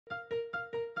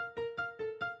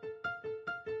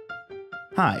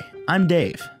Hi, I'm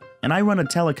Dave, and I run a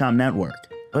telecom network,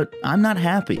 but I'm not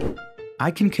happy. I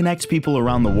can connect people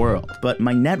around the world, but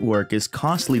my network is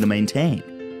costly to maintain.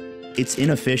 It's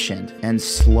inefficient and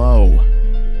slow.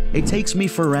 It takes me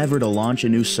forever to launch a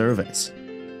new service,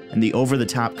 and the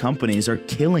over-the-top companies are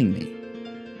killing me.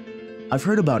 I've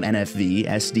heard about NFV,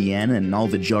 SDN, and all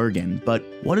the jargon, but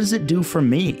what does it do for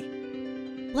me?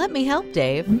 Let me help,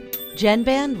 Dave.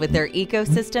 GenBand with their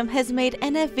ecosystem has made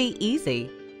NFV easy.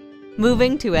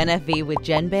 Moving to NFV with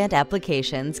GenBand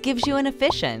applications gives you an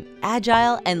efficient,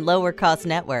 agile, and lower-cost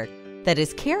network that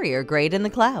is carrier-grade in the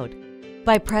cloud.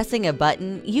 By pressing a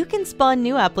button, you can spawn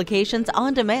new applications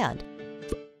on demand,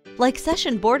 like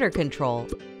session border control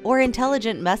or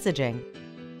intelligent messaging.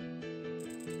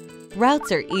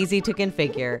 Routes are easy to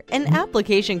configure, and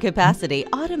application capacity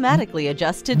automatically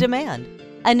adjusts to demand.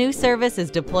 A new service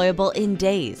is deployable in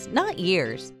days, not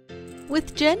years.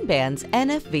 With GenBand's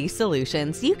NFV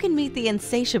solutions, you can meet the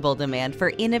insatiable demand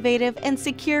for innovative and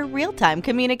secure real-time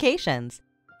communications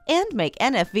and make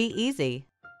NFV easy.